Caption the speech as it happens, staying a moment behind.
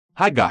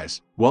Hi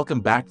guys, welcome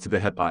back to the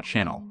HitPaw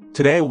channel.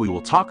 Today we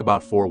will talk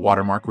about 4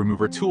 watermark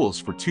remover tools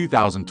for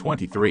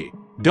 2023.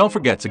 Don't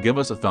forget to give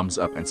us a thumbs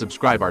up and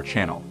subscribe our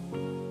channel.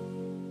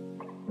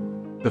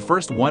 The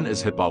first one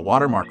is HitPaw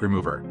Watermark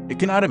Remover. It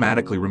can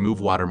automatically remove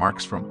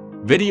watermarks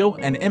from video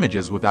and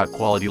images without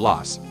quality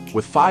loss.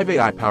 With 5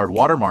 AI-powered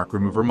watermark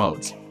remover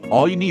modes,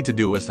 all you need to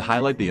do is to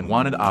highlight the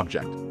unwanted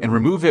object and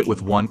remove it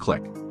with one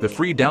click. The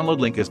free download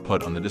link is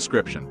put on the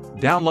description.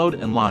 Download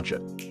and launch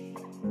it.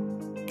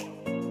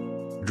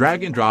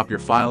 Drag and drop your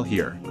file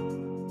here.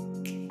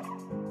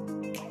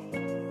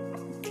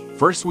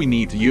 First, we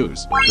need to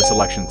use the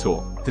selection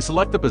tool to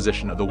select the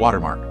position of the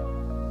watermark.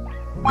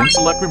 Then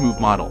select Remove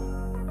Model.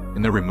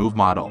 In the Remove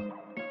Model,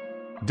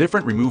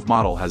 different Remove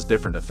Model has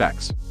different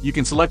effects. You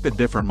can select a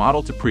different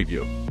model to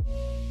preview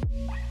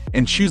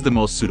and choose the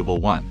most suitable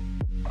one.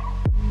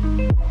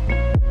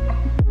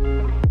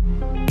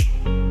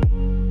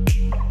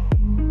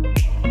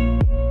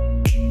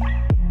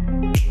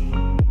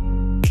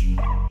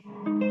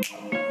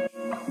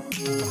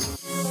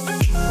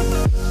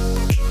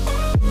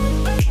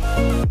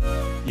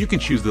 You can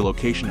choose the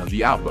location of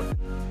the output,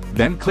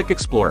 then click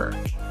Explorer.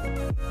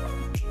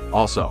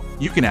 Also,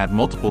 you can add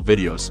multiple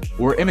videos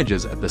or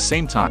images at the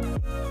same time.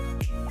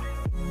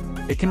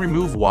 It can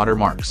remove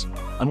watermarks,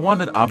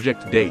 unwanted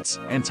object dates,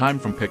 and time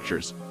from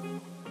pictures.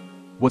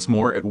 What's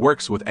more, it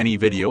works with any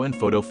video and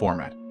photo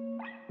format,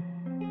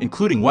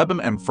 including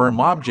WebM,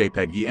 FirmWeb,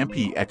 JPEG,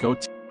 EMP, Echo.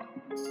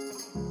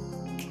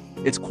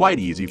 It's quite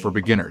easy for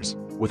beginners,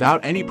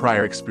 without any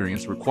prior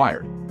experience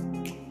required.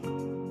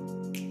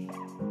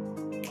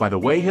 By the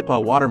way,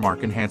 HitPaw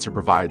Watermark Enhancer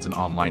provides an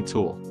online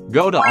tool.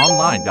 Go to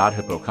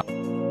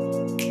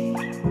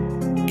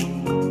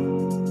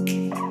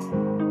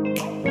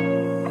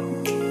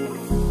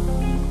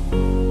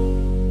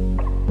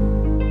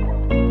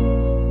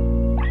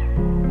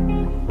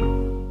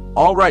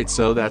Alright,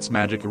 so that's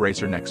Magic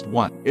Eraser. Next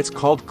one. It's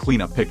called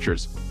Cleanup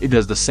Pictures. It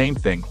does the same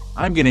thing.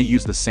 I'm gonna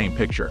use the same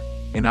picture,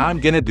 and I'm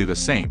gonna do the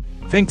same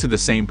thing to the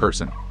same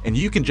person, and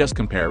you can just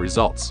compare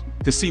results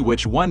to see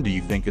which one do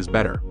you think is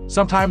better.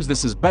 Sometimes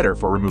this is better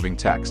for removing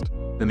text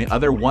than the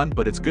other one,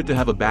 but it's good to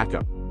have a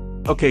backup.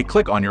 Okay,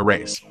 click on your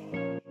erase.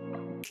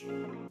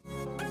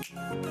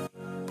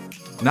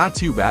 Not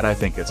too bad, I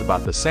think it's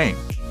about the same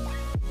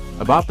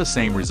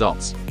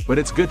results, but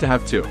it's good to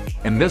have two.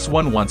 And this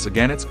one, once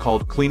again, it's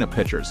called Cleanup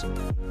Pictures.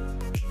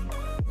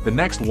 The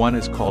next one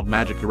is called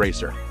Magic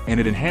Eraser, and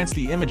it enhances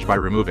the image by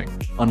removing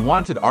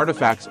unwanted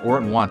artifacts or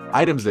unwanted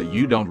items that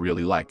you don't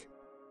really like.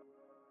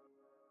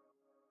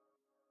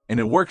 And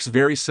it works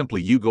very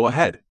simply. You go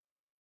ahead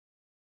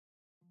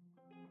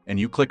and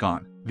you click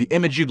on the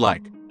image you'd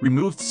like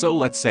removed. So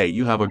let's say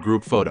you have a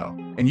group photo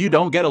and you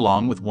don't get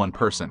along with one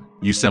person.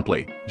 You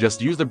simply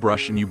just use the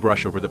brush and you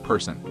brush over the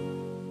person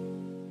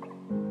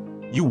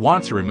you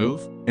want to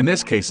remove. In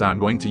this case, I'm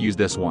going to use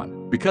this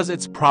one because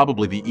it's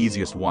probably the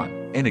easiest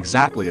one and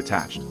exactly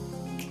attached.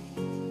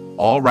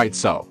 Alright,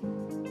 so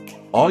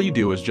all you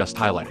do is just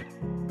highlight it,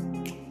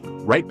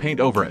 right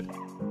paint over it,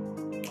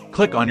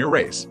 click on your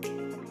erase.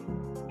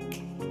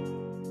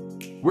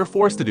 We're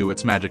forced to do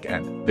its magic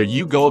end. There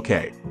you go.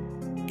 Okay.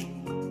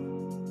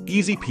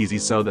 Easy peasy.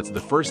 So that's the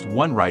first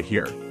one right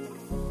here.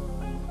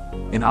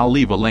 And I'll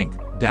leave a link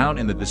down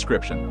in the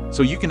description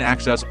so you can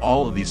access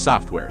all of these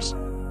softwares.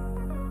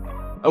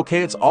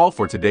 Okay, it's all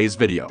for today's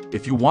video.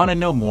 If you want to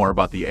know more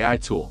about the AI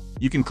tool,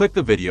 you can click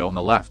the video on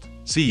the left.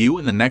 See you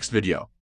in the next video.